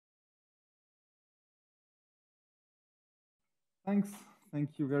Thanks.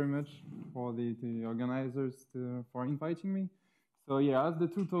 Thank you very much for the organizers for inviting me. So yeah, as the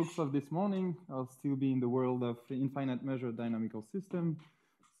two talks of this morning, I'll still be in the world of infinite measure dynamical system.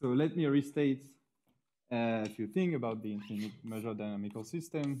 So let me restate a few things about the infinite measure dynamical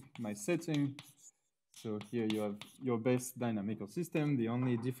system, my setting. So here you have your best dynamical system. The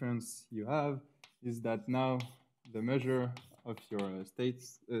only difference you have is that now the measure of your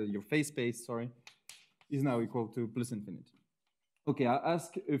states, your phase space, sorry, is now equal to plus infinity. Okay, I'll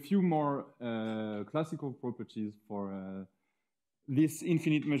ask a few more classical properties for this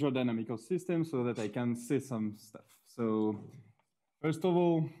infinite measure dynamical system so that I can say some stuff. So first of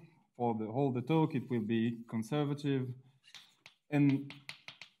all, for the whole the talk, it will be conservative and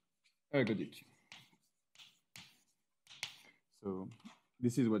ergodic. So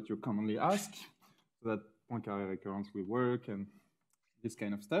this is what you commonly ask, so that Poincaré recurrence will work and this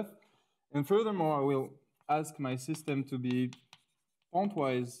kind of stuff. And furthermore, I will ask my system to be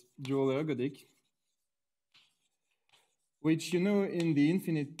pointwise dual ergodic, which, you know, in the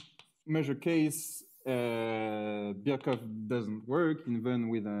infinite measure case, Birkhoff doesn't work, even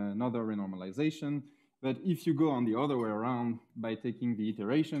with another renormalization. But if you go on the other way around by taking the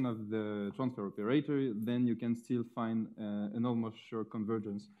iteration of the transfer operator, then you can still find an almost sure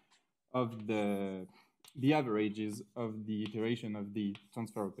convergence of the averages of the iteration of the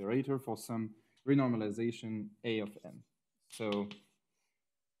transfer operator for some renormalization A of n. So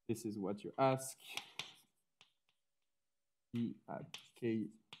this is what you ask. E at k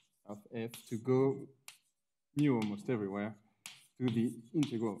of f to go mu almost everywhere to the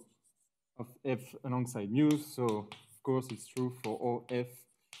integral of f alongside mu. So of course it's true for all f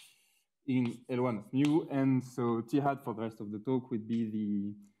in L1 of mu. And so t hat for the rest of the talk would be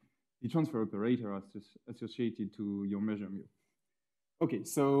the transfer operator associated to your measure mu. Okay,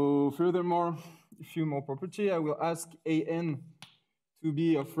 so furthermore, a few more property. I will ask an to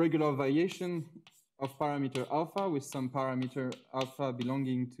be of regular variation of parameter alpha with some parameter alpha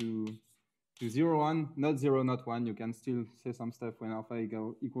belonging to 0, 1, not 0, not 1. You can still say some stuff when alpha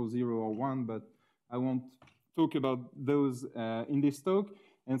equals 0 or 1, but I won't talk about those in this talk.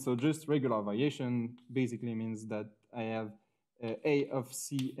 And so just regular variation basically means that I have A of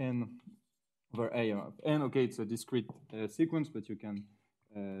Cn over A of n. Okay, it's a discrete sequence, but you can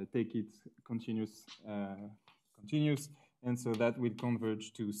take it continuous. And so that will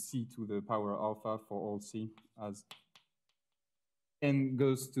converge to C to the power alpha for all C as n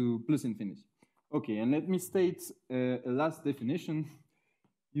goes to plus infinity. Okay, and let me state a last definition.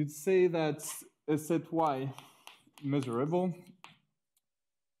 You'd say that a set Y measurable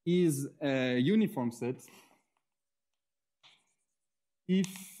is a uniform set if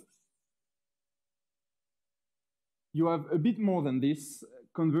you have a bit more than this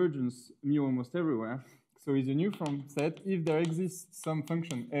convergence mu almost everywhere. So it's a uniform set if there exists some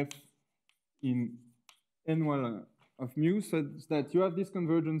function f in n1 of mu, so that you have this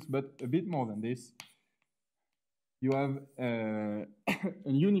convergence, but a bit more than this. You have a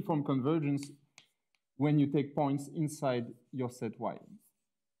uniform convergence when you take points inside your set Y.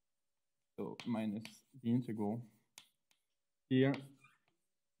 So minus the integral. Here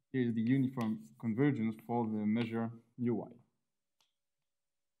is the uniform convergence for the measure mu y.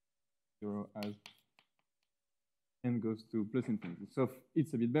 0 as n goes to plus infinity. So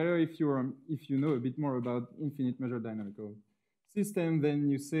it's a bit better if you know a bit more about infinite measure dynamical system, then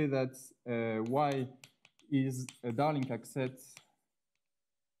you say that Y is a Darling-Hack set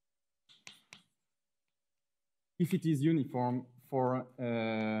if it is uniform for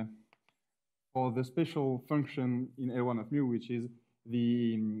the special function in L1 of mu, which is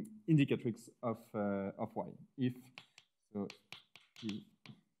the indicatrix of Y. If so,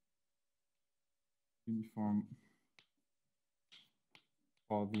 uniform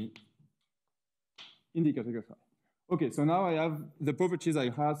for the indicatrix of Y. Okay, so now I have the properties I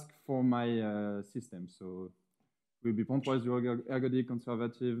ask for my system. So it will be pointwise ergodic,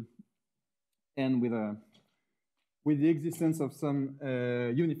 conservative, and with the existence of some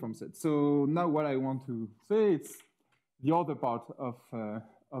uniform set. So now what I want to say, it's the other part of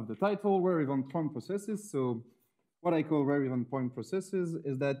the title, where-even point processes. So what I call where-even point processes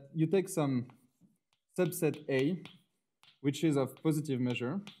is that you take some subset A, which is of positive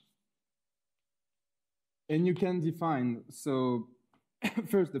measure, and you can define, so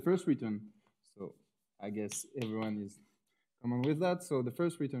first, the first return. So I guess everyone is common with that. So the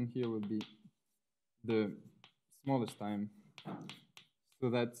first return here will be the smallest time, so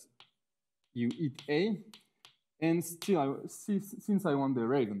that you eat A. And still, since I want the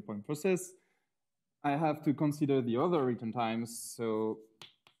where-even point process, I have to consider the other return times. So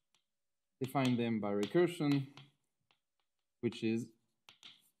define them by recursion. which is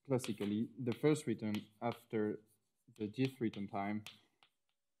classically the first return after the jth return time,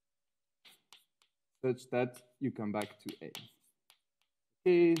 such that you come back to A.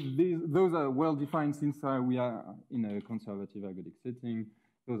 Okay, those are well defined since we are in a conservative ergodic setting.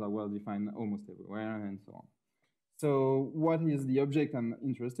 Those are well defined almost everywhere and so on. So what is the object I'm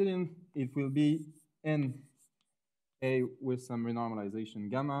interested in? It will be n A with some renormalization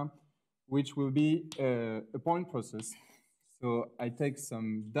gamma, which will be a point process. So I take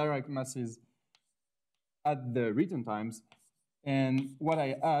some direct masses at the return times, and what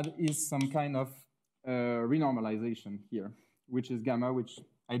I add is some kind of renormalization here, which is gamma, which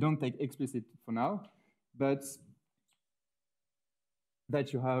I don't take explicit for now, but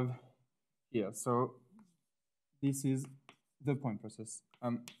that you have here. So this is the point process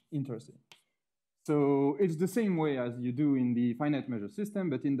I'm interested in. So it's the same way as you do in the finite measure system,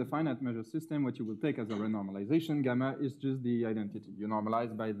 but in the finite measure system, what you will take as a renormalization gamma is just the identity. You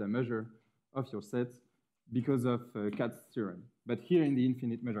normalize by the measure of your set because of Katz's theorem. But here in the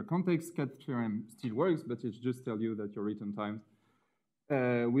infinite measure context, Katz's theorem still works, but it just tells you that your return times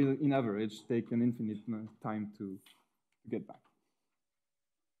will, in average, take an infinite time to get back.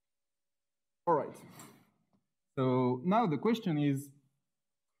 All right. So now the question is,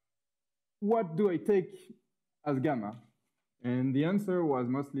 what do I take as gamma? And the answer was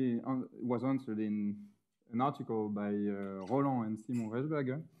mostly answered in an article by Roland and Simon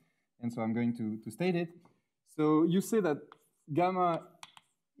Rechberger, and so I'm going to state it. So you say that gamma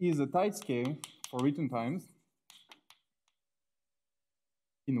is a tight scale for return times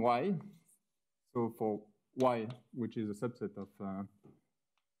in Y. So for Y, which is a subset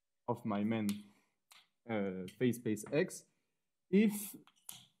of my main phase space X, if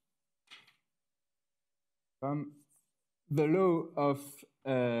the law of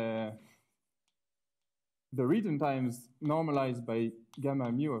the return times normalized by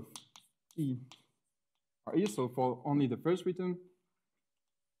gamma mu of E are E, so for only the first return,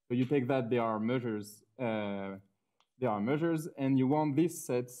 so you take that they are measures, and you want this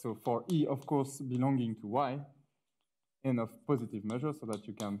set, so for E, of course, belonging to Y, and of positive measures, so that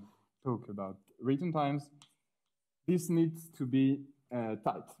you can talk about return times, this needs to be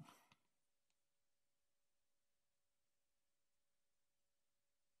tight.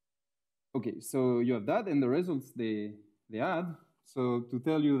 Okay, so you have that, and the results they add. So to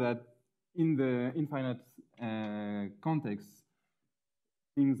tell you that in the infinite context,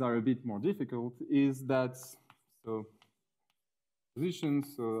 things are a bit more difficult, is that, so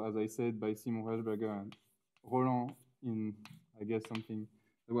positions, so as I said, by Simon Rechberger and Roland in, I guess, something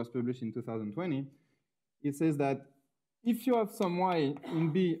that was published in 2020, it says that if you have some Y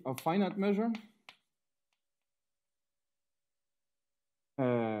in B of finite measure,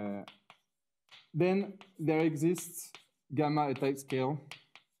 then there exists gamma a tight scale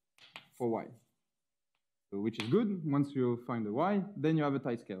for Y, so which is good. Once you find a Y, then you have a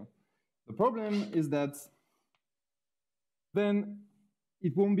tight scale. The problem is that then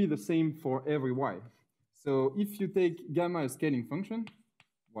it won't be the same for every Y. So if you take gamma a scaling function,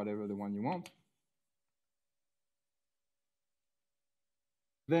 whatever the one you want,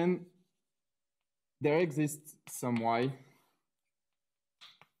 then there exists some Y.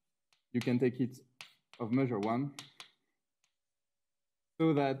 You can take it of measure 1,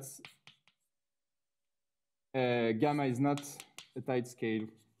 so that gamma is not a tight scale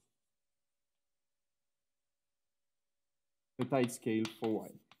for Y.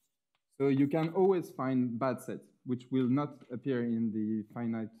 So you can always find bad sets, which will not appear in the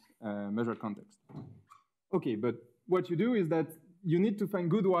finite measure context. Okay, but what you do is that you need to find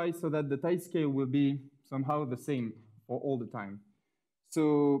good Y so that the tight scale will be somehow the same for all the time.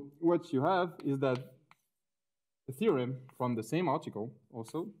 So what you have is that a theorem from the same article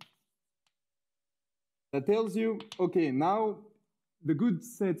also that tells you, okay, now the good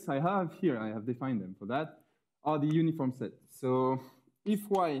sets I have here, I have defined them for that, are the uniform sets. So if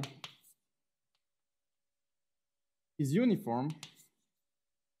Y is uniform,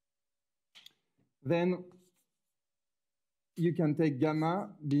 then you can take gamma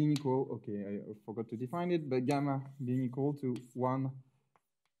being equal, okay, I forgot to define it, but gamma being equal to 1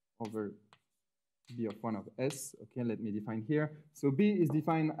 over B of 1 of S. Okay, let me define here. So B is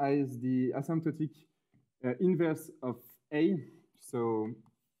defined as the asymptotic inverse of A. So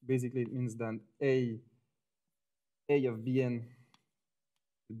basically it means that A of Bn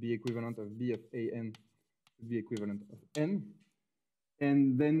would be equivalent of B of An would be equivalent of N.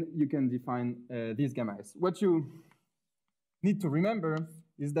 And then you can define these gamma S. What you need to remember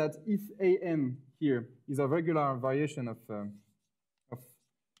is that if An here is a regular variation of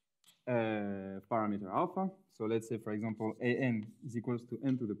parameter alpha. So let's say, for example, an is equals to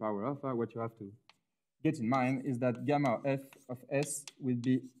n to the power alpha. What you have to get in mind is that gamma f of s will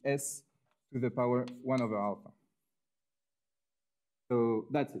be s to the power 1 over alpha. So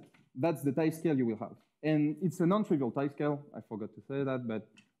that's it. That's the type scale you will have. And it's a non-trivial type scale. I forgot to say that. But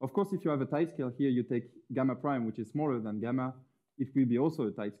of course, if you have a type scale here, you take gamma prime, which is smaller than gamma. It will be also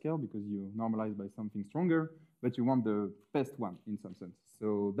a type scale because you normalize by something stronger, but you want the best one in some sense.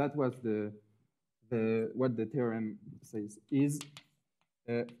 So that was what the theorem says is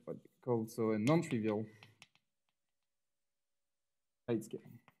what's called so a non-trivial type scale.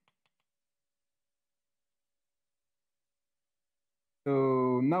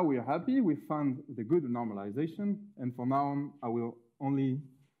 So now we're happy. We found the good normalization, and for now on, I will only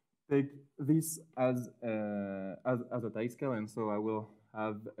take this as a type scale, and so I will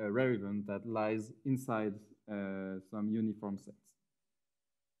have a rarivant that lies inside some uniform sets.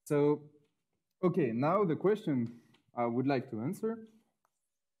 So, okay, now the question I would like to answer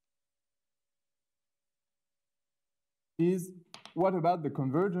is, what about the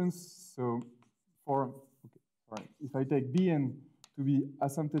convergence? So, if I take Bn to be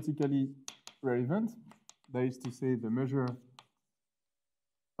asymptotically rarivant, that is to say the measure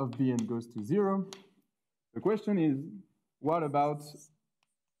of Bn goes to 0. The question is, what about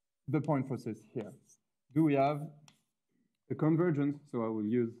the point process here? Do we have a convergence? So I will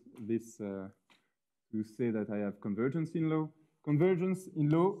use this to say that I have convergence in law. Convergence in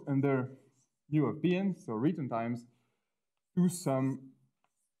law under mu of Bn, so return times, to some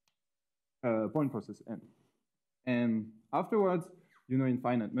point process n. And afterwards, you know, in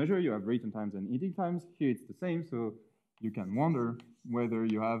finite measure, you have return times and eating times. Here it's the same, so you can wonder whether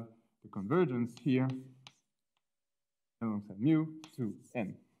you have the convergence here alongside mu to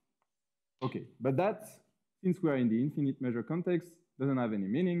n. Okay, but that, since we are in the infinite measure context, doesn't have any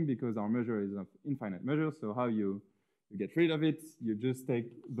meaning because our measure is of infinite measure. So how you get rid of it, you just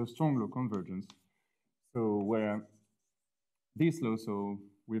take the strong law convergence. So where this law, so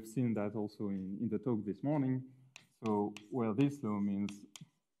we've seen that also in the talk this morning. So where this law means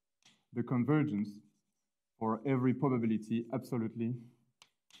the convergence for every probability absolutely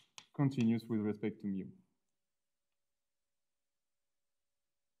continuous with respect to mu.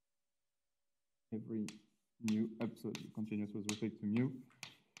 Every mu absolutely continuous with respect to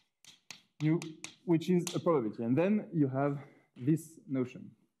mu, which is a probability. And then you have this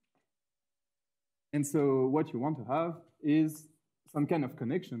notion. And so what you want to have is some kind of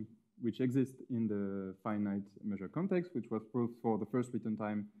connection which exists in the finite measure context, which was proved for the first return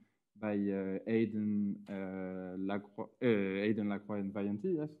time by Hayden, Lacroix, and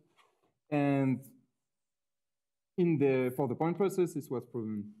Vaillanti, yes. And for the point process, this was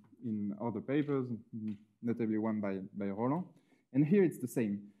proven in other papers, notably one by Roland. And here it's the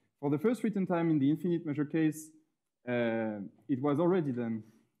same. For the first return time in the infinite measure case, it was already done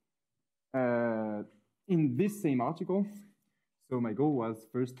in this same article. So my goal was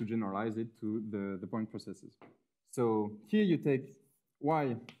first to generalize it to the point processes. So here you take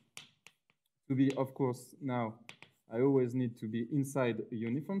y to be, of course, now I always need to be inside a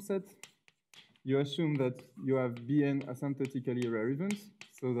uniform set. You assume that you have Bn asymptotically rarivant,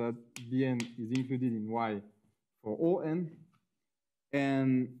 so that Bn is included in y for all n.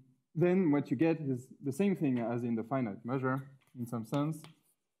 And then what you get is the same thing as in the finite measure, in some sense,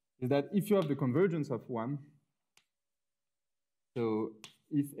 is that if you have the convergence of 1, so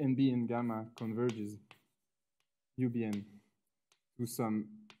if nb and gamma converges ubn to some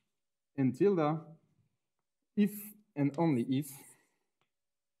n tilde, if and only if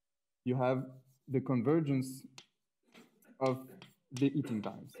you have the convergence of the eating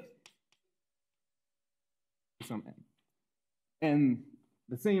times to some n. And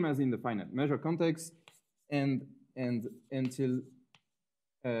the same as in the finite measure context, and until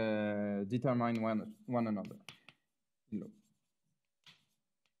determine one another.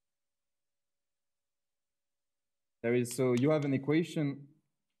 There is, so you have an equation,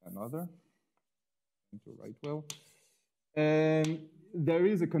 another, to write well. And there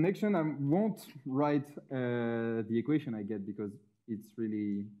is a connection. I won't write the equation I get because it's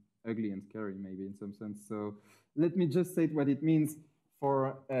really ugly and scary, maybe in some sense. So let me just say what it means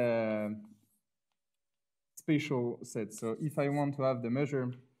for spatial sets. So if I want to have the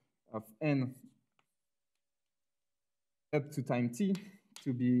measure of n up to time t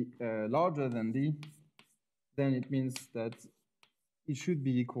to be larger than d, then it means that it should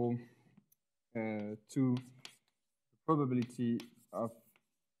be equal to the probability of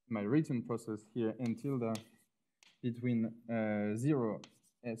my return process here n tilde between 0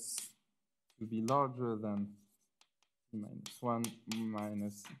 s to be larger than minus 1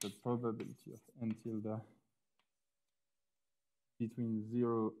 minus the probability of n tilde between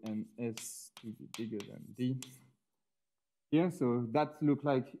 0 and s to be bigger than d. Here, so that looks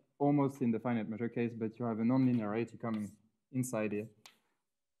like almost in the finite measure case, but you have a nonlinearity coming inside it.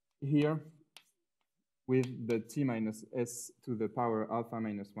 Here, with the t minus s to the power alpha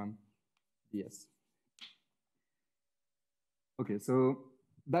minus 1 ds. Okay, so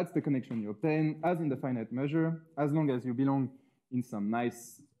that's the connection you obtain as in the finite measure, as long as you belong in some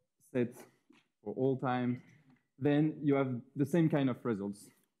nice set for all time, then you have the same kind of results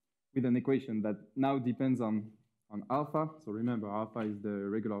with an equation that now depends on alpha. So remember, alpha is the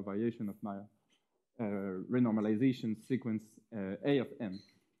regular variation of my renormalization sequence A of m.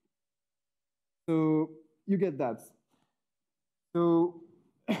 So you get that. So,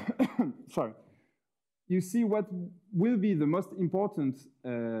 sorry. You see what will be the most important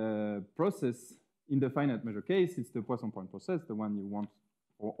process in the finite measure case. It's the Poisson point process, the one you want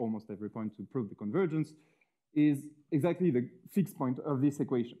for almost every point to prove the convergence, is exactly the fixed point of this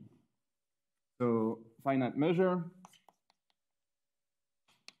equation. So finite measure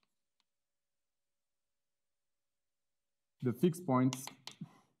the fixed point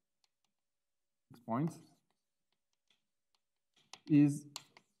is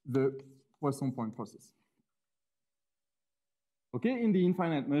the Poisson point process. Okay, in the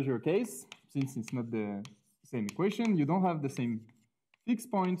infinite measure case, since it's not the same equation, you don't have the same fixed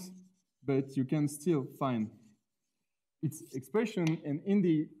point, but you can still find its expression. And in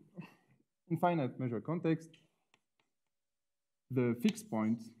the infinite measure context, the fixed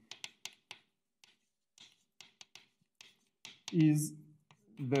point is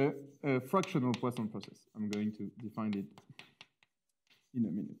the fractional Poisson process. I'm going to define it in a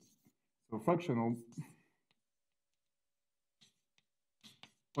minute. So fractional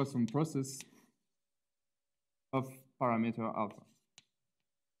Poisson process of parameter alpha.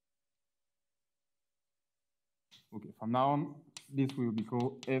 Okay, from now on, this will be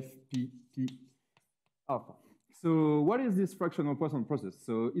called FPP alpha. So what is this fractional Poisson process?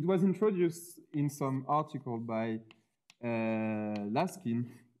 So it was introduced in some article by Laskin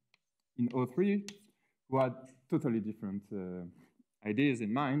in 03, who had totally different ideas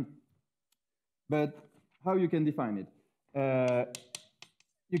in mind. But how you can define it?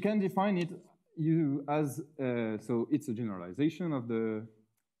 You can define it as so it's a generalization of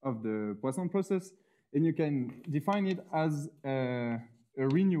the Poisson process, and you can define it as a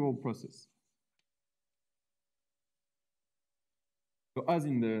renewal process. So as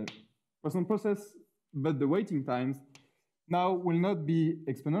in the Poisson process, but the waiting times now will not be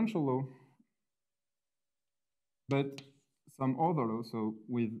exponential law, but some other law, so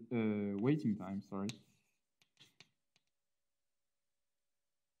with waiting time, sorry.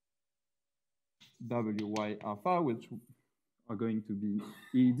 WY alpha, which are going to be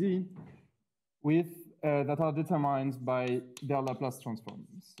ED, with that are determined by their Laplace transform.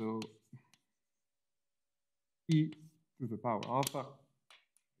 So E to the power alpha,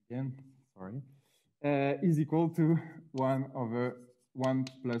 again, sorry, is equal to 1 over 1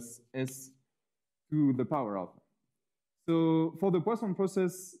 plus S to the power alpha. So for the Poisson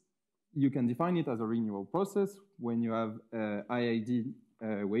process, you can define it as a renewal process when you have IID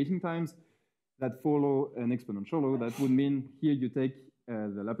waiting times that follow an exponential law. That would mean here you take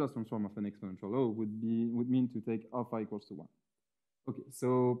the Laplace transform of an exponential law would mean to take alpha equals to 1. Okay,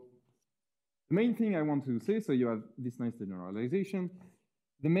 so the main thing I want to say, so you have this nice generalization.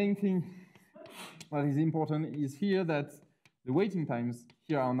 The main thing that is important is here that the waiting times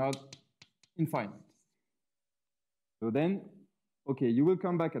here are not infinite. So then, okay, you will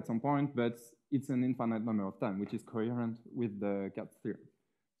come back at some point, but it's an infinite number of time, which is coherent with the Katz theorem.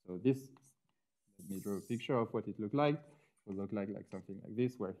 So this, let me draw a picture of what it looked like. It will look like something like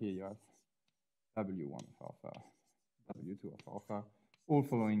this, where here you have W1 of alpha, W2 of alpha, all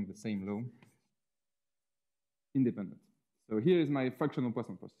following the same law, independent. So here is my fractional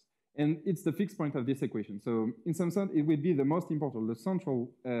Poisson process. And it's the fixed point of this equation. So in some sense, it will be the most important, the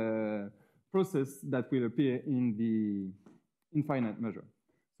central process that will appear in the infinite measure.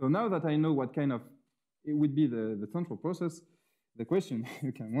 So now that I know what kind of, it would be the central process, the question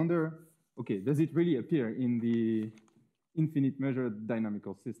you can wonder, okay, does it really appear in the infinite measure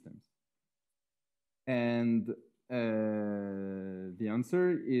dynamical systems? And the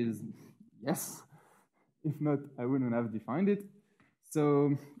answer is yes. If not, I wouldn't have defined it.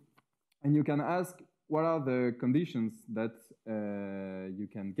 So, and you can ask, what are the conditions that you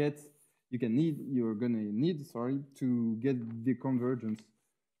can get, you're gonna need, sorry, to get the convergence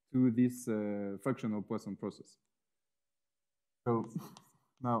to this fractional Poisson process. So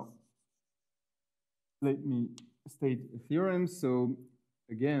now, let me state a theorem. So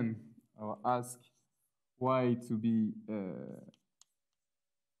again, I'll ask Y to be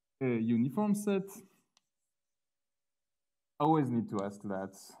a uniform set. I always need to ask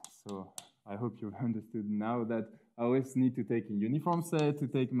that. So I hope you've understood now that I always need to take a uniform set to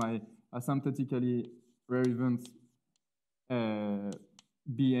take my asymptotically relevant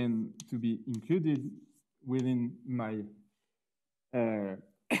Bn to be included within my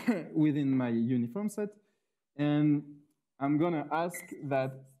within my uniform set. And I'm gonna ask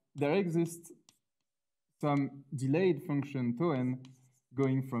that there exists some delayed function tau n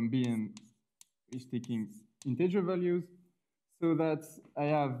going from Bn, which taking integer values, so that I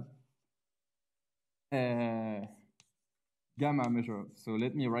have gamma measure. So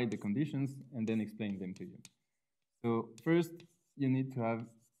let me write the conditions and then explain them to you. So first, you need to have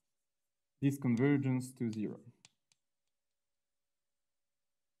this convergence to 0.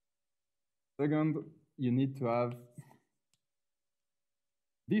 Second, you need to have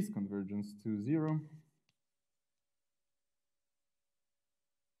this convergence to 0.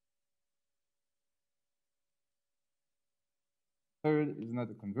 Third is not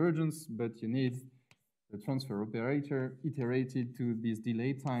a convergence, but you need the transfer operator iterated to this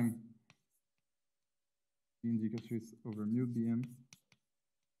delay time indicatrix over mu Bn.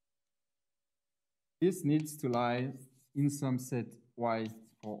 This needs to lie in some set Y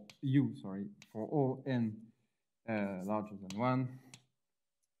for U, sorry, for all n larger than 1.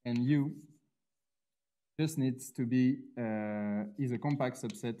 And U just needs to be, is a compact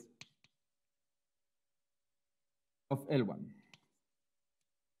subset of L1.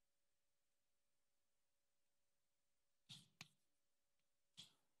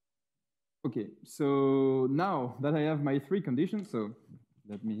 Okay, so now that I have my 3 conditions, so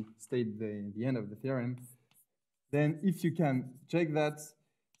let me state the end of the theorem. Then if you can check that,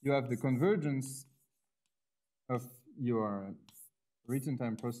 you have the convergence of your return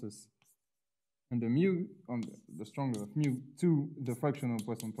time process and the mu on the stronger of mu to the fractional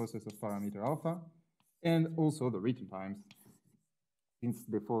Poisson process of parameter alpha, and also the return times, since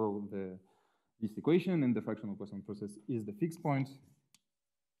they follow this equation, and the fractional Poisson process is the fixed point.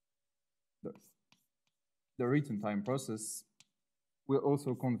 The return time process will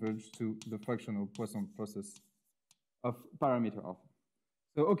also converge to the fractional Poisson process of parameter alpha.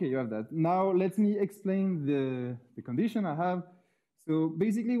 So okay, you have that. Now let me explain the condition I have. So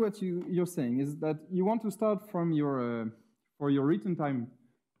basically what you're saying is that you want to start from your, for your return time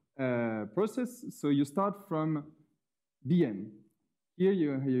process, so you start from Bn. Here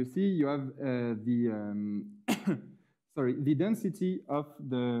you see you have the density of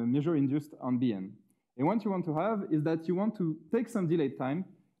the measure induced on Bn. And what you want to have is that you want to take some delayed time,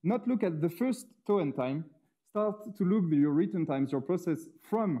 not look at the first tau n time, start to look at your return times, your process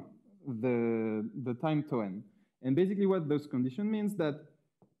from the time tau n. And basically what those conditions means that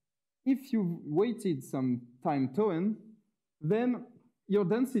if you've waited some time tau n, then your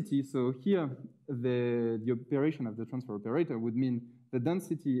density, so here the operation of the transfer operator would mean the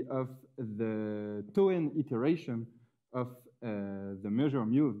density of the tau n iteration of the measure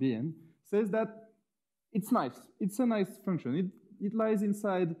mu of Bn, says that it's nice. It's a nice function. It lies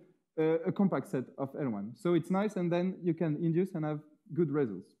inside a compact set of L1. So it's nice, and then you can induce and have good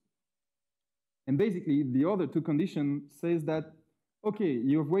results. And basically, the other 2 conditions says that, okay,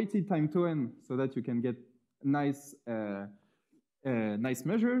 you've waited time tau n so that you can get nice, nice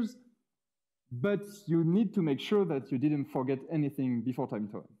measures, but you need to make sure that you didn't forget anything before time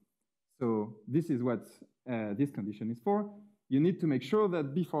tau n. So this is what this condition is for. You need to make sure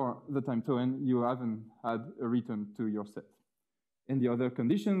that before the time tau n, you haven't had a return to your set. And the other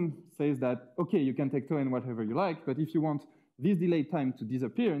condition says that, okay, you can take tau n whatever you like, but if you want this delayed time to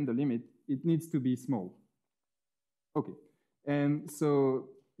disappear in the limit, it needs to be small. Okay, and so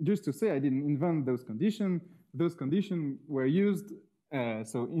just to say, I didn't invent those conditions. Those conditions were used,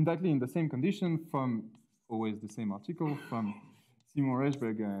 so exactly in the same condition from always the same article from Simon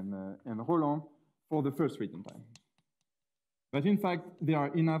Rechberg and Roland for the first return time. But in fact, they are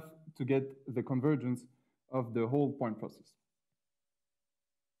enough to get the convergence of the whole point process.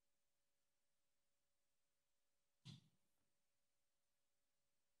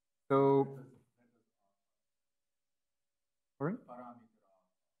 So, sorry?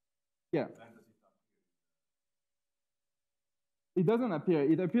 Yeah. It doesn't appear.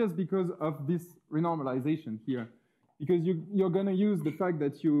 It appears because of this renormalization here. Because you're going to use the fact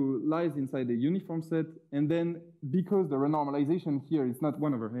that you lies inside a uniform set, and then because the renormalization here is not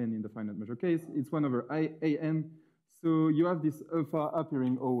 1 over n in the finite measure case, it's 1 over an, so you have this alpha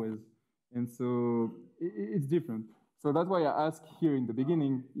appearing always, and so it's different. So that's why I asked here in the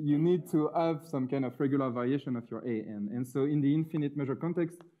beginning, you need to have some kind of regular variation of your AN. And so in the infinite measure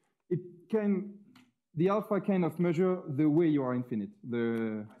context, the alpha kind of measure the way you are infinite.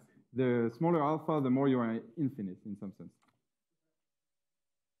 The smaller alpha, the more you are infinite in some sense.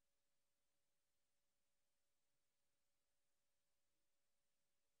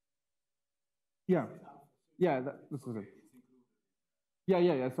 Yeah, that's okay.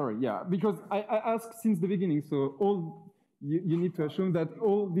 Yeah, sorry, yeah. Because I asked since the beginning, so you need to assume that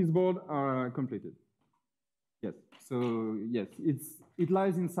all these boards are completed. Yes, so yes, it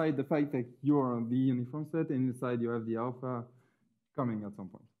lies inside the fact that you are on the uniform set, and inside you have the alpha coming at some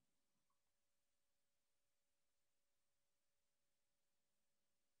point.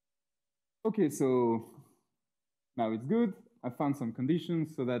 Okay, so now it's good. I found some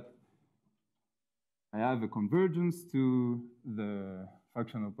conditions so that I have a convergence to the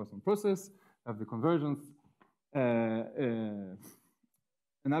fractional Poisson process. I have the convergence, an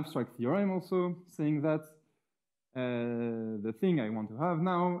abstract theorem also saying that the thing I want to have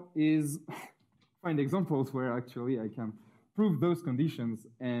now is find examples where actually I can prove those conditions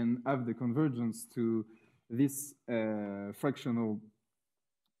and have the convergence to this fractional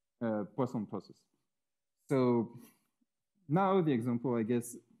Poisson process. So now the example, I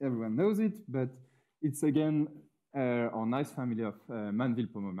guess everyone knows it, but it's again our nice family of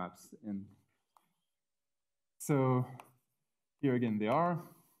Manneville-Pommeau maps. And so here again they are.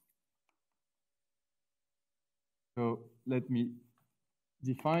 So let me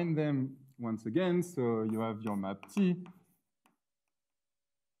define them once again. So you have your map T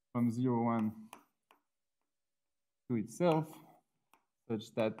from 0, 1 to itself,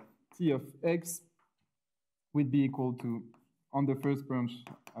 such that T of X would be equal to, on the first branch,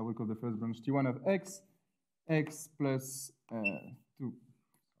 I will call the first branch T1 of X, X plus 2.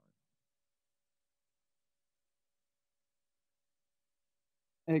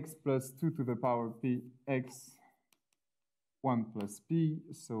 X plus 2 to the power P, X 1 plus P,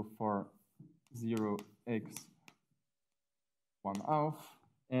 so for 0, X 1/2,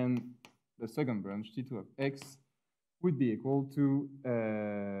 and the second branch, T2 of X, would be equal to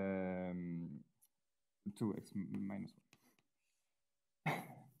 2X minus 1.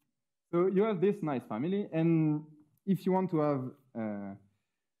 So you have this nice family, and if you want to have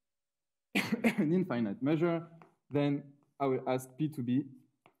an infinite measure, then I will ask P to be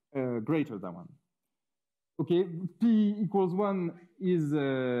greater than 1. Okay, P equals 1 is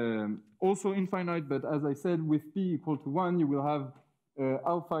also infinite, but as I said, with P equal to 1, you will have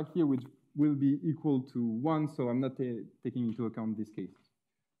alpha here, which will be equal to 1, so I'm not taking into account this case.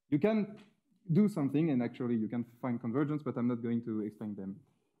 You can do something, and actually you can find convergence, but I'm not going to explain them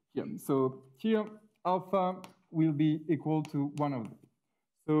here. So here, alpha will be equal to 1 of them.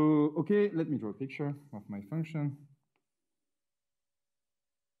 So, okay, let me draw a picture of my function.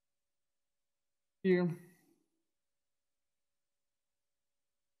 Here.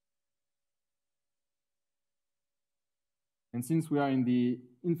 And since we are in the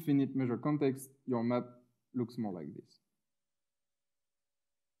infinite measure context, your map looks more like this.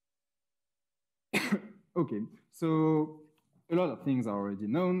 Okay, so a lot of things are already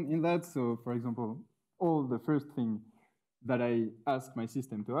known in that. So for example, all the first thing that I ask my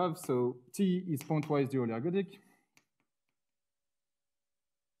system to have, so T is pointwise dually ergodic.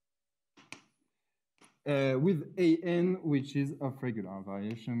 With AN, which is of regular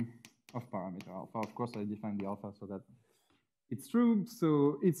variation of parameter alpha. Of course, I define the alpha so that it's true.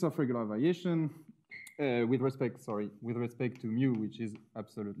 So it's of regular variation with respect to mu, which is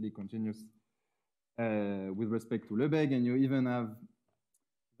absolutely continuous with respect to Lebesgue. And you even have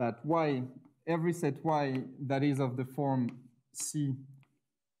that Y, every set Y that is of the form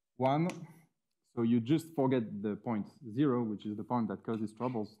C1. So you just forget the point 0, which is the point that causes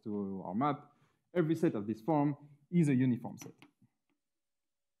troubles to our map. Every set of this form is a uniform set.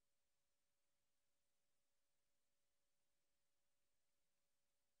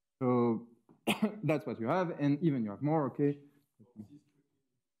 So that's what you have, and even you have more, okay?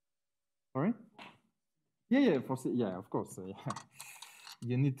 Sorry? Yeah, of course. Yeah.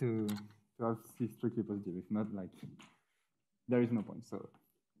 You need to have C strictly positive. If not, like, there is no point. So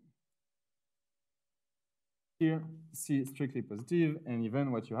here, C is strictly positive, and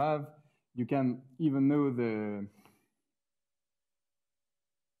even what you have, you can even know the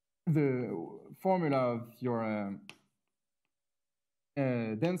formula of your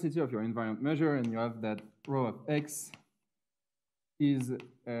density of your invariant measure, and you have that rho of X is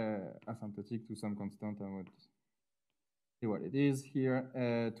asymptotic to some constant. I would see what it is here,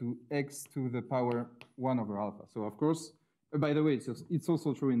 to X to the power 1 over alpha. So of course, by the way, it's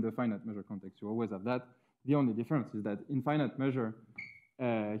also true in the finite measure context. You always have that. The only difference is that infinite measure,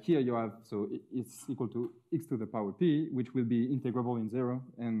 here you have, so it's equal to x to the power p, which will be integrable in 0,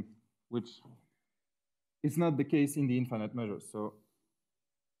 and which is not the case in the infinite measure. So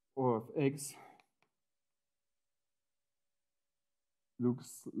O of x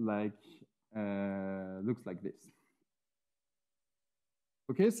looks like this.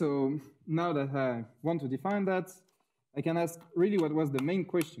 Okay, so now that I want to define that, I can ask really what was the main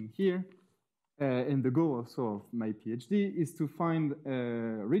question here, and the goal also of my PhD is to find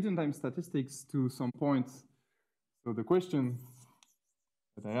region time statistics to some points. So the question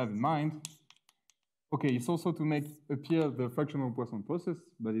that I have in mind, okay, it's also to make appear the fractional Poisson process,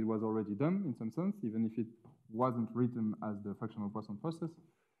 but it was already done in some sense, even if it wasn't written as the fractional Poisson process.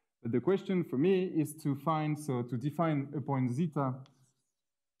 But the question for me is to find, so to define a point zeta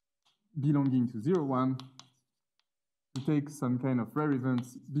belonging to 0, 1, to take some kind of rare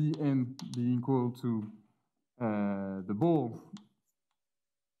events, Bn being equal to the ball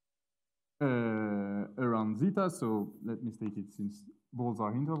around zeta. So let me state it since balls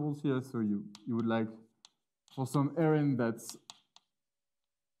are intervals here. So you would like, for some Rn that's,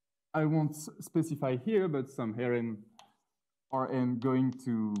 I won't specify here, but some Rn going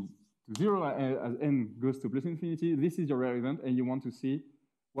to 0 as n goes to plus infinity. This is your rare event, and you want to see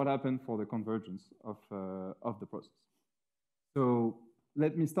what happened for the convergence of the process. So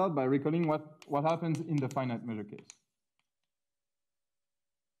let me start by recalling what happens in the finite measure case.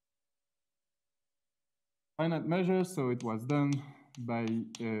 Finite measure, so it was done by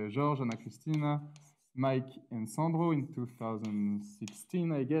George, Anna Cristina, Mike, and Sandro in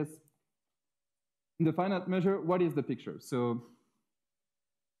 2016, I guess. In the finite measure, what is the picture? So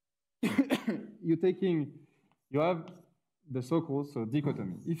you have the so-called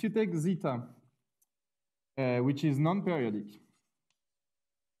dichotomy. If you take zeta, which is non-periodic,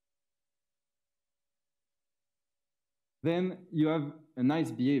 then you have a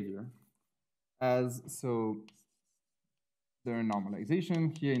nice behavior as, so the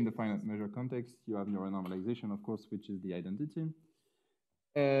normalization here in the finite measure context, you have your normalization, of course, which is the identity,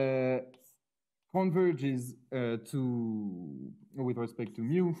 converges with respect to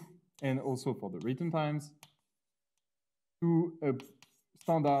mu, and also for the return times, to a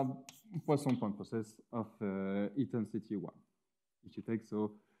standard Poisson point process of intensity 1. If you take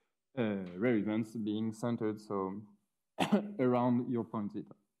rare events being centered around your point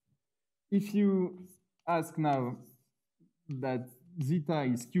zeta. If you ask now that zeta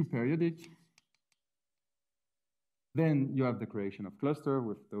is Q periodic, then you have the creation of cluster.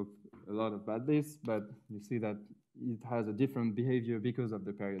 We've talked a lot about this, but you see that it has a different behavior because of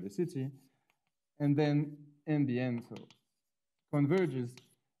the periodicity. And then NBN converges,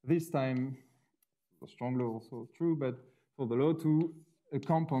 this time, for strong law also true, but for the law to a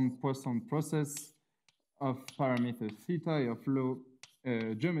compound Poisson process of parameter theta, of law,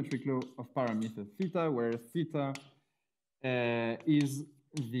 geometric law of parameter theta, where theta is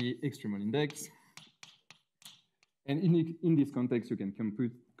the extremal index. And in this context, you can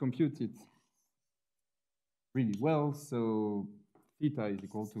compute it really well. So theta is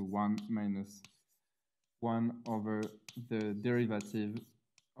equal to 1 minus 1 over the derivative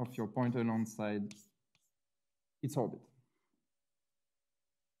of your point alongside its orbit.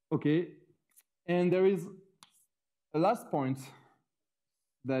 Okay, and there is a last point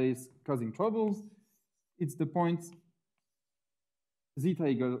that is causing troubles. It's the point zeta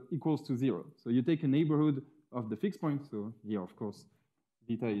equals to 0. So you take a neighborhood of the fixed point. So here, of course,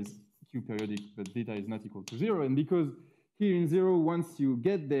 zeta is Q periodic, but zeta is not equal to 0. And because here in 0, once you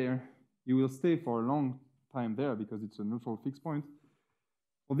get there, you will stay for a long time there because it's a neutral fixed point.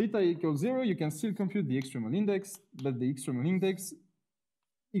 For zeta equals 0, you can still compute the extremal index, but the extremal index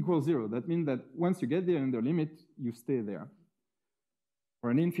equals 0. That means that once you get there in the limit, you stay there for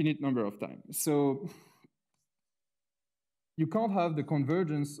an infinite number of times. So you can't have the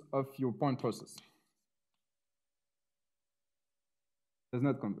convergence of your point process. It does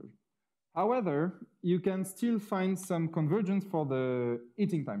not converge. However, you can still find some convergence for the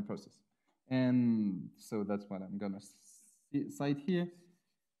eating time process. And so that's what I'm gonna cite here.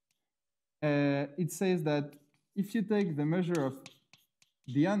 It says that if you take the measure of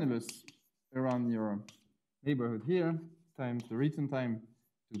the annulus around your neighborhood here, times the return time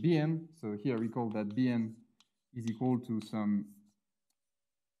to Bn, so here recall that Bn is equal to some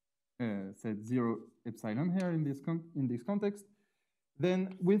set 0 epsilon here in this context,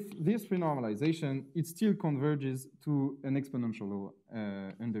 then with this renormalization, it still converges to an exponential law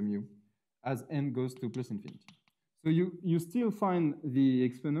under mu as n goes to plus infinity. So you still find the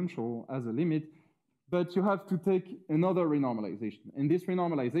exponential as a limit, but you have to take another renormalization. And this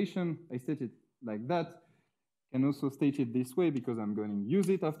renormalization, I state it like that, can also state it this way because I'm going to use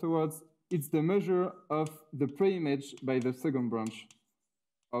it afterwards. It's the measure of the pre-image by the second branch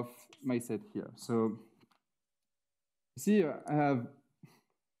of my set here. So see, I have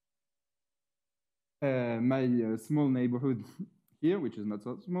my small neighborhood here, which is not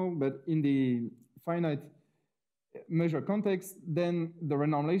so small, but in the finite measure context, then the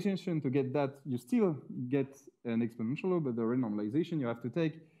renormalization to get that, you still get an exponential, but the renormalization you have to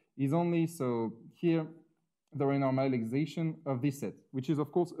take is only, so here, the renormalization of this set, which is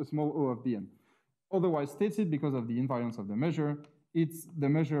of course a small o of Bn. Otherwise stated, because of the invariance of the measure, it's the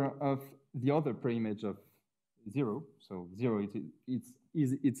measure of the other preimage of 0. So 0 is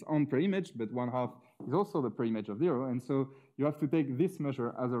its own preimage, but 1/2 is also the preimage of 0. And so you have to take this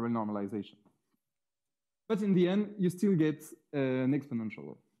measure as a renormalization. But in the end, you still get an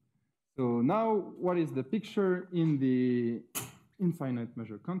exponential. So now, what is the picture in the infinite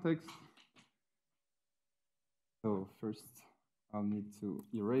measure context? So first, I'll need to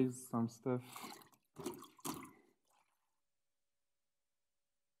erase some stuff.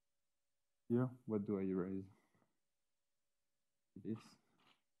 Here, what do I erase? This.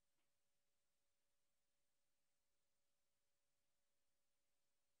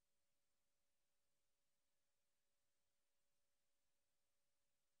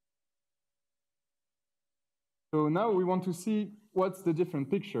 So now we want to see what's the different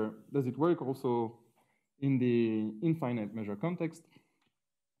picture. Does it work also in the infinite measure context?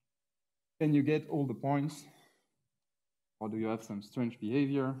 Can you get all the points? Or do you have some strange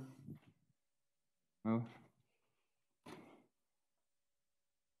behavior? No.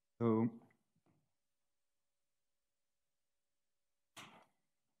 So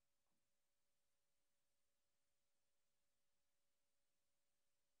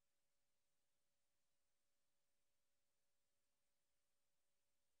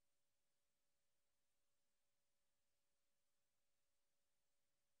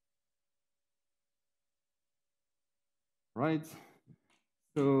right.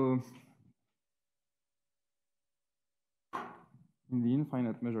 So in the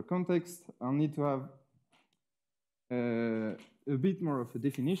infinite measure context, I'll need to have a bit more of a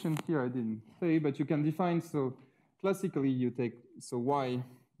definition here. I didn't say, but you can define. So classically, you take so y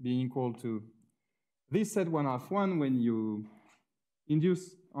being equal to this set 1/2 1 when you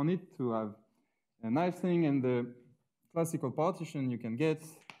induce on it to have a nice thing, and the classical partition you can get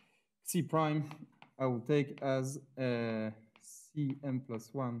C prime. I will take as Cn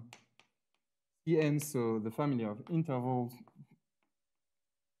plus 1 Cn, so the family of intervals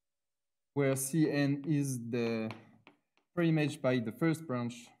where Cn is the preimage by the first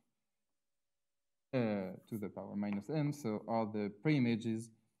branch to the power minus n, so are the preimages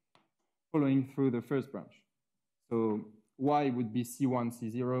following through the first branch. So y would be C1,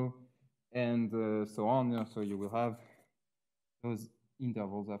 C0, and so on. Yeah, so you will have those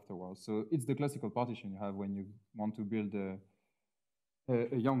intervals afterwards. So it's the classical partition you have when you want to build a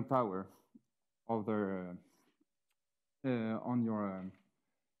young tower over on your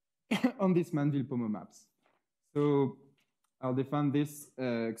on this Manneville-Pommeau maps. So I'll define this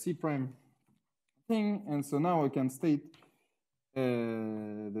Xi prime thing, and so now I can state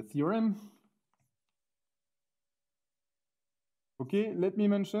the theorem. Okay, let me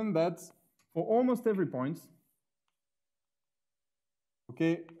mention that for almost every point,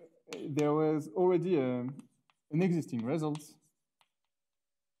 okay, there was already an existing result,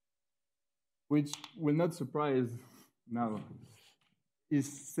 which will not surprise now, is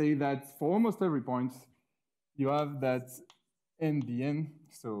say that for almost every point, you have that nBn,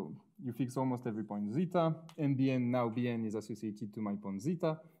 so you fix almost every point zeta. nBn, now Bn is associated to my point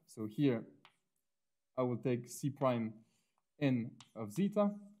zeta. So here, I will take C prime n of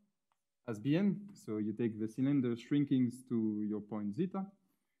zeta as Bn. So you take the cylinder shrinkings to your point zeta.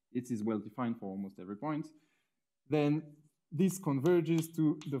 It is well defined for almost every point. Then this converges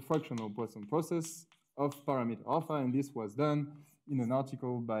to the fractional Poisson process of parameter alpha, and this was done in an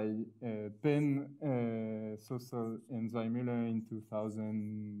article by Penn, Sossel, and Zweimüller in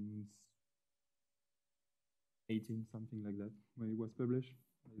 2018, something like that, when it was published.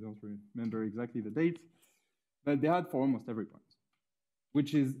 I don't remember exactly the date, but they had for almost every point,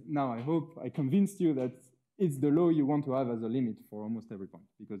 which is now, I hope I convinced you that it's the law you want to have as a limit for almost every point,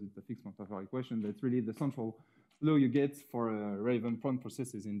 because it's a fixed Montefiore equation that's really the central law you get for Raven-Pront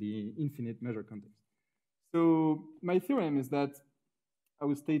processes in the infinite measure context. So my theorem is that I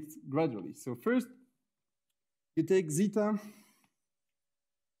will state gradually. So first, you take zeta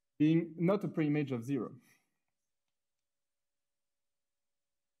being not a preimage of 0.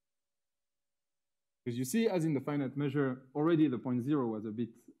 Because you see, as in the finite measure, already the point 0 was a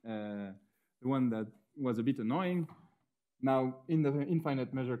bit the one that was a bit annoying. Now, in the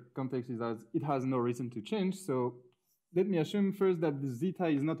infinite measure context, it has no reason to change. So let me assume first that the zeta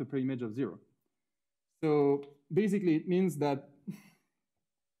is not a preimage of 0. So basically, it means that,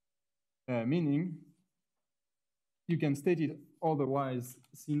 meaning you can state it otherwise,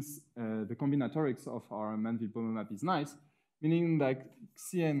 since the combinatorics of our Manneville-Pommeau map is nice, meaning that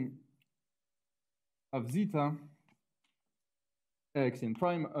Cn of zeta, Cn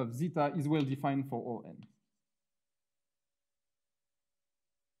prime of zeta is well defined for all n.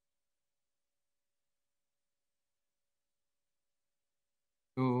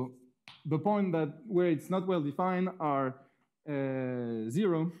 So the point that where it's not well defined are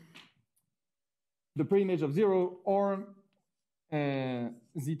 0, the preimage of 0, or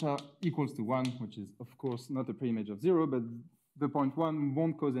zeta equals to 1, which is, of course, not a preimage of 0, but the point 1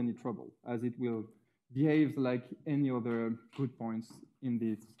 won't cause any trouble, as it will behave like any other good points in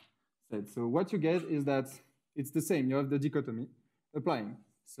this set. So what you get is that it's the same. You have the dichotomy applying.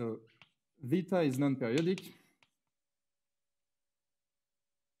 So zeta is non-periodic.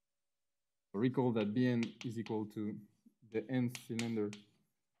 Recall that Bn is equal to the nth cylinder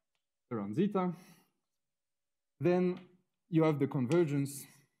around zeta. Then you have the convergence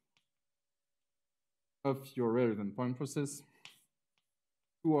of your relevant point process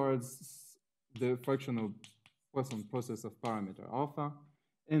towards the fractional Poisson process of parameter alpha.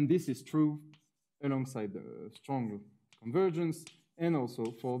 And this is true alongside the strong convergence and also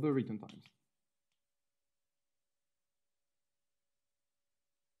for the return times.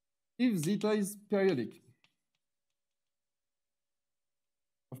 If zeta is periodic,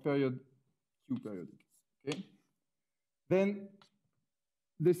 of period Q periodic, okay? Then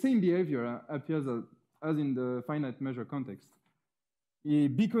the same behavior appears as in the finite measure context.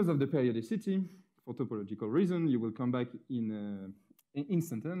 Because of the periodicity, for topological reason, you will come back in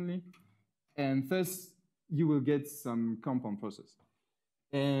instantaneously, and thus you will get some compound process.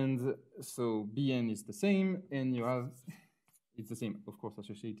 And so Bn is the same, and you have, it's the same, of course,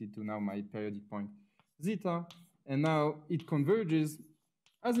 associated to now my periodic point zeta, and now it converges,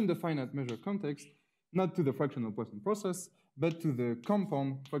 as in the finite measure context, not to the fractional Poisson process, but to the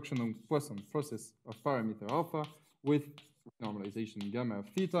compound fractional Poisson process of parameter alpha with normalization gamma of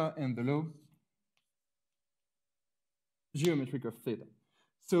theta and the low geometric of theta.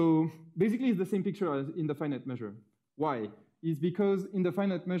 So basically it's the same picture as in the finite measure. Why? It's because in the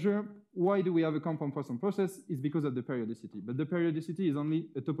finite measure, why do we have a compound Poisson process? It's because of the periodicity. But the periodicity is only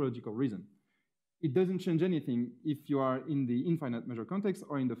a topological reason. It doesn't change anything if you are in the infinite measure context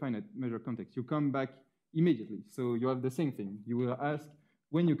or in the finite measure context. You come back immediately. So you have the same thing. You will ask,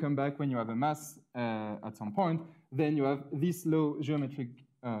 when you come back, when you have a mass at some point, then you have this low geometric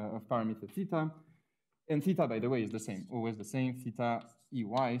of parameter theta. And theta, by the way, is the same, always the same, theta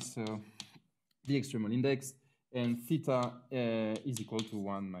EY, so the extremal index. And theta is equal to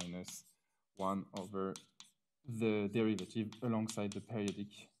 1 minus 1 over the derivative alongside the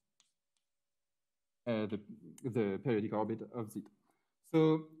periodic orbit of zeta.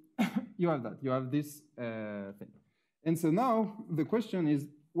 So you have that, you have this thing. And so now the question is,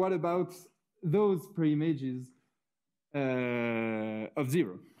 what about those preimages of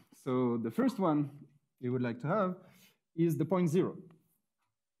 0? So the first one we would like to have is the point 0.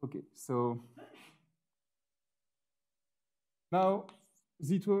 Okay, so now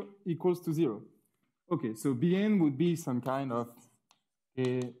Z2 equals to 0. Okay, so Bn would be some kind of,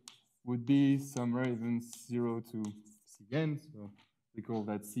 would be some relevance 0 to Cn. So we call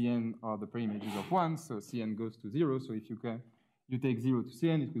that Cn are the preimages of 1, so Cn goes to 0. So if you take 0 to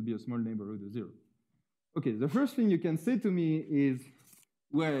Cn, it will be a small neighborhood of 0. Okay, the first thing you can say to me is,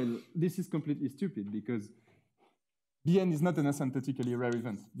 well, this is completely stupid because Bn is not an asymptotically rare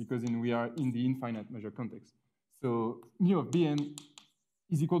event because we are in the infinite measure context. So mu of Bn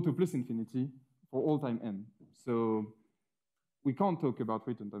is equal to plus infinity for all time n. So we can't talk about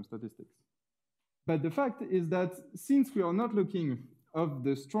return time statistics. But the fact is that since we are not looking of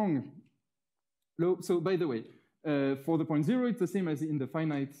the strong low, so by the way, for the point 0, it's the same as in the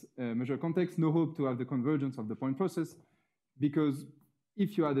finite measure context, no hope to have the convergence of the point process, because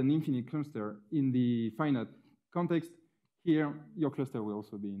if you had an infinite cluster in the finite context, here your cluster will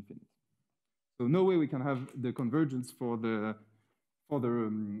also be infinite. So no way we can have the convergence for the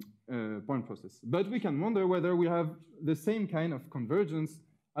point process. But we can wonder whether we have the same kind of convergence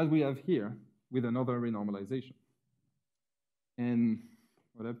as we have here with another renormalization. And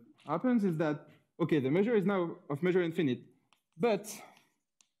what happens is that, okay, the measure is now of measure infinite, but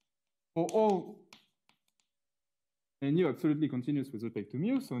for all nu absolutely continuous with respect to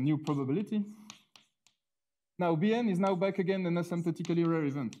mu, so new probability, now Bn is now back again an asymptotically rare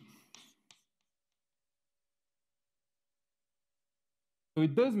event. So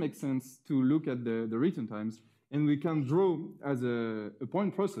it does make sense to look at the return times, and we can draw as a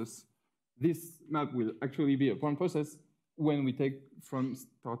point process. This map will actually be a point process when we take from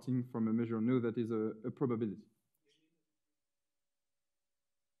starting from a measure node that is a probability.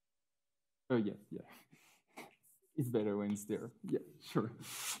 Oh, yeah. It's better when it's there. Yeah, sure.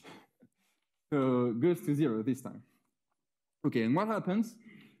 So goes to 0 this time. Okay, and what happens?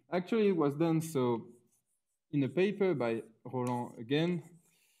 Actually, it was done so in a paper by Roland again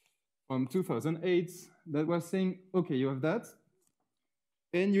from 2008 that was saying, okay, you have that,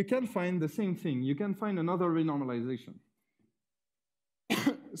 and you can find the same thing. You can find another renormalization.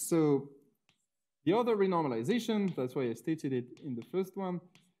 So the other renormalization, that's why I stated it in the first one,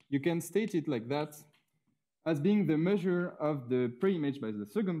 you can state it like that as being the measure of the pre-image by the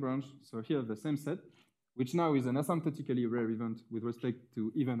second branch. So here the same set, which now is an asymptotically rare event with respect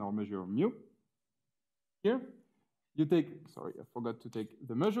to even our measure of mu. Here, you take, sorry, I forgot to take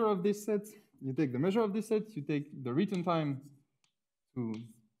the measure of this set. You take the measure of this set, you take the return time to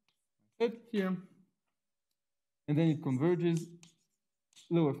set here, and then it converges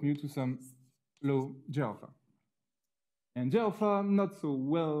low of mu to some low J alpha. And J alpha, not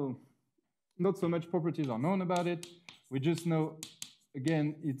so much properties are known about it. We just know,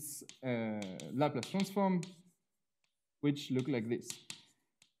 again, it's a Laplace transform, which look like this.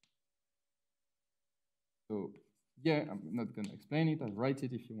 So yeah, I'm not going to explain it. I'll write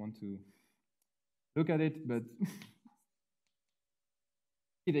it if you want to look at it, but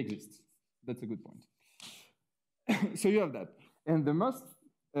it exists. That's a good point. So you have that. And the most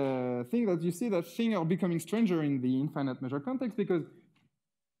thing that you see that things are becoming stranger in the infinite measure context because,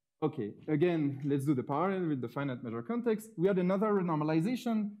 okay, again, let's do the parallel with the finite measure context. We had another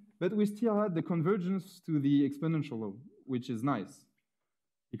renormalization, but we still had the convergence to the exponential law, which is nice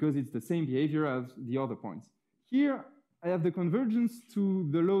because it's the same behavior as the other points. Here, I have the convergence to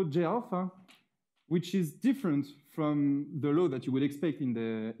the law J alpha, which is different from the law that you would expect in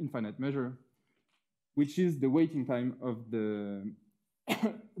the infinite measure, which is the waiting time of the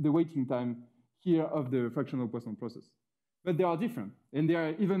waiting time here of the fractional Poisson process. But they are different, and they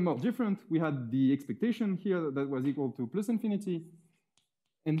are even more different. We had the expectation here that was equal to plus infinity,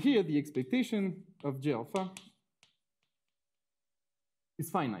 and here the expectation of J alpha is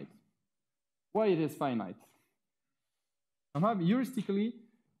finite. Why it is finite? Heuristically,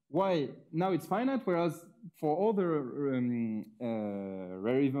 why now it's finite, whereas for other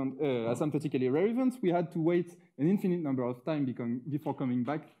asymptotically rare events, we had to wait an infinite number of time before coming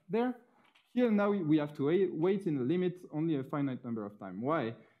back there. Here now we have to wait in a limit only a finite number of time.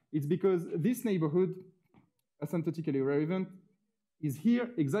 Why? It's because this neighborhood, asymptotically rare event, is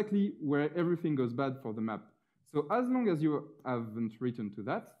here exactly where everything goes bad for the map. So as long as you haven't written to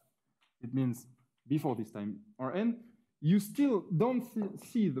that, it means before this time Rn, you still don't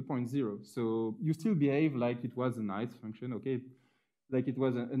see the point 0. So you still behave like it was a nice function, okay? Like it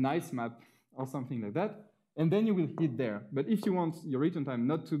was a nice map or something like that. And then you will hit there. But if you want your return time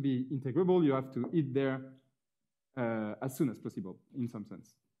not to be integrable, you have to hit there as soon as possible, in some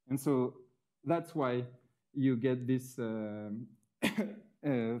sense. And so that's why you get this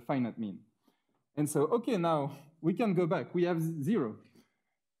finite mean. And so, okay, now we can go back. We have 0.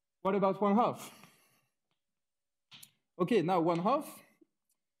 What about 1/2? Okay, now 1/2.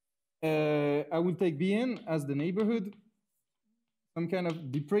 I will take Bn as the neighborhood, some kind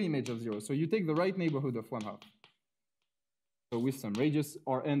of the pre-image of 0. So you take the right neighborhood of 1/2. So with some radius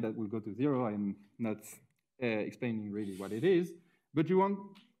Rn that will go to 0. I'm not explaining really what it is. But you want,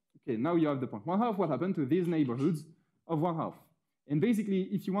 okay, now you have the point 1/2. What happened to these neighborhoods of 1/2? And basically,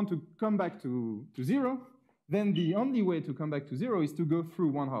 if you want to come back to 0, then the only way to come back to 0 is to go through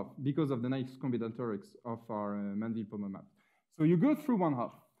 1/2 because of the nice combinatorics of our Manneville-Pommeau map. So you go through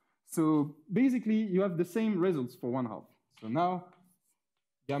 1/2. So basically, you have the same results for 1/2. So now,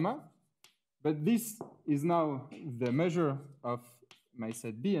 gamma, but this is now the measure of my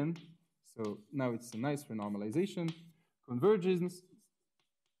set Bn. So now it's a nice renormalization, convergence,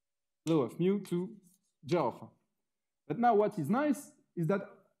 low of mu to J alpha. But now what is nice is that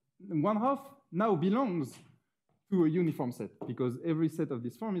 1/2 now belongs to a uniform set, because every set of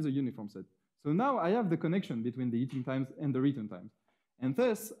this form is a uniform set. So now I have the connection between the hitting times and the return times. And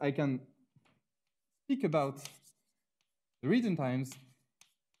thus, I can speak about the return times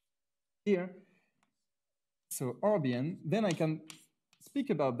here. So RBN, then I can speak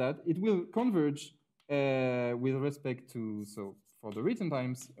about that. It will converge with respect to, so for the return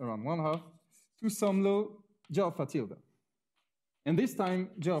times around 1/2, to some low J alpha tilde. And this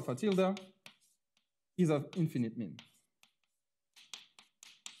time, J alpha tilde is of infinite mean.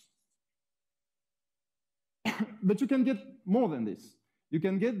 But you can get more than this. you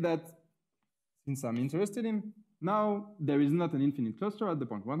can get that, since I'm interested in, now there is not an infinite cluster at the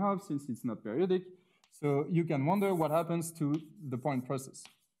point 1/2 since it's not periodic. So you can wonder what happens to the point process.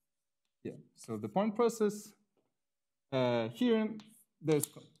 Yeah, so the point process here, there's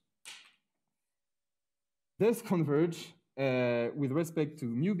converge with respect to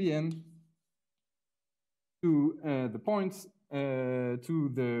mu bn to the points to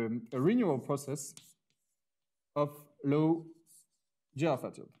the renewal process of low G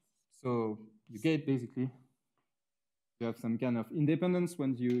alpha tilde. So you get basically, you have some kind of independence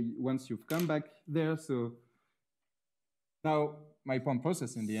once you've come back there. So now my point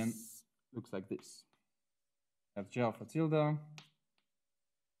process in the end looks like this. I have G alpha tilde,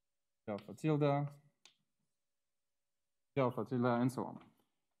 G alpha tilde, G alpha tilde, and so on.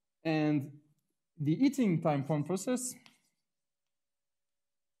 And the eating time point process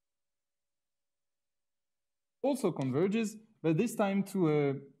also converges, but this time to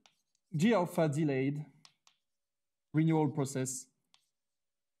a G alpha delayed renewal process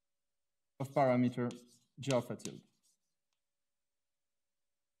of parameter G alpha tilde.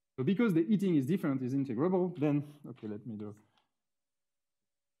 So because the eating is different, is integrable, then, okay, let me do a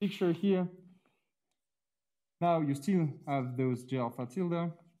picture here. Now you still have those G alpha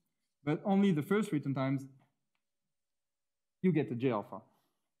tilde, but only the first return times you get a J alpha,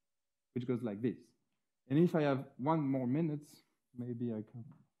 which goes like this. And if I have 1 more minute, maybe I can,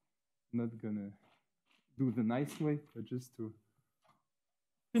 not gonna do the nice way, but just to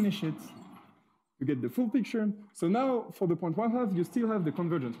finish it, to get the full picture. So now for the point 1/2, you still have the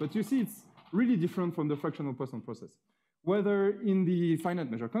convergence, but you see it's really different from the fractional Poisson process. Whether in the finite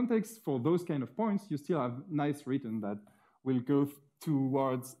measure context, for those kind of points, you still have nice return that will go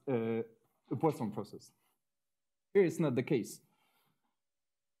towards a Poisson process. Here it's not the case.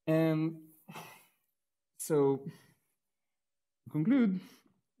 And so to conclude,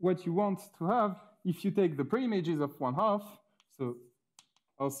 what you want to have, if you take the preimages of 1/2, so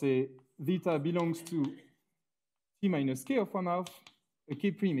I'll say theta belongs to t minus k of 1/2, a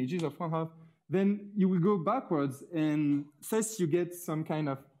k preimages of 1/2, then you will go backwards and thus you get some kind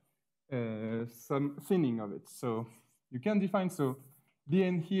of some thinning of it. So you can define, so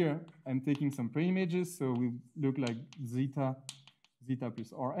Bn here, I'm taking some preimages, so we look like zeta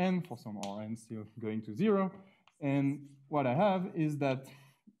plus Rn for some Rn still going to 0. And what I have is that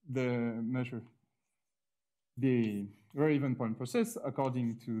the very even point process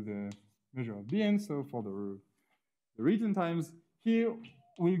according to the measure of Bn, so for the return times, here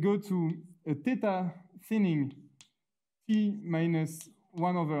we'll go to a theta thinning t minus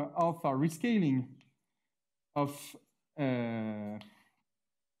 1/alpha rescaling of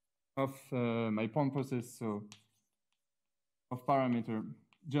my point process, so of parameter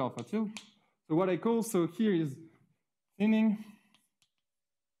J alpha tilde. So what I call, so here is thinning.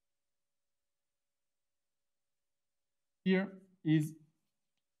 Here is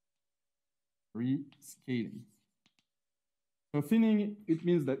rescaling. So thinning, it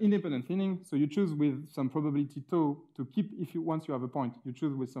means that independent thinning. So you choose with some probability tau to keep, once you have a point, you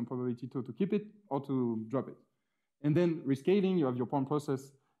choose with some probability tau to keep it or to drop it. And then rescaling, you have your point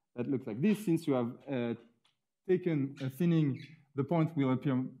process that looks like this. Since you have taken a thinning, the point will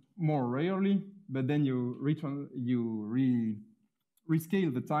appear more rarely, but then you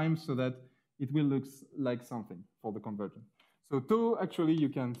rescale the time so that it will look like something for the convergence. So tau, actually, you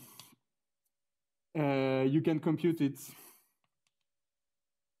can compute it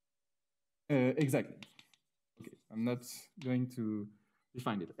exactly. Okay, I'm not going to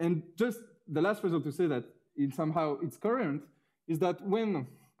define it. And just the last result to say that somehow it's current is that when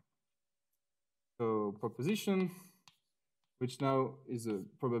the proposition, which now is a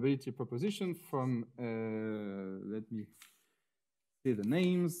probability proposition from, let me say the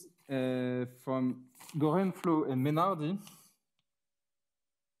names, from Gorenflo and Menardi,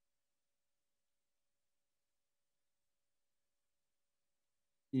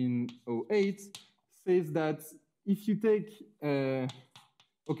 in 2008, says that if you take,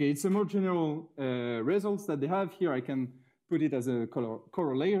 okay, it's a more general results that they have here. I can put it as a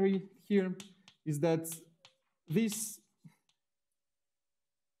corollary here, is that this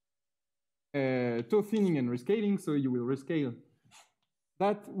tau thinning and rescaling, so you will rescale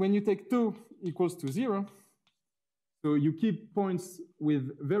that when you take tau equals to 0, so you keep points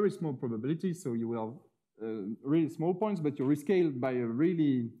with very small probability, so you will really small points, but you rescale by a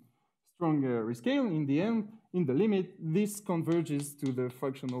really strong rescale. In the end, in the limit, this converges to the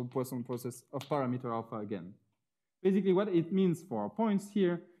fractional Poisson process of parameter alpha again. Basically, what it means for our points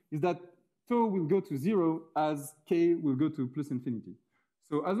here is that tau will go to 0 as k will go to plus infinity.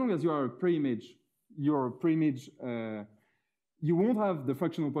 So as long as you are a preimage, your preimage you won't have the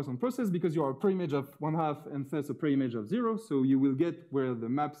fractional Poisson process because you are a preimage of 1/2 and thus a preimage of 0. So you will get where the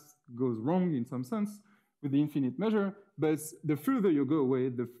maps goes wrong in some sense with the infinite measure. But the further you go away,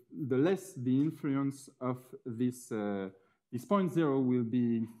 the less the influence of this point 0 will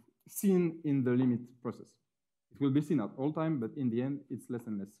be seen in the limit process. It will be seen at all time, but in the end, it's less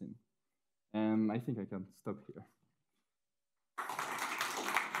and less seen. And I think I can stop here.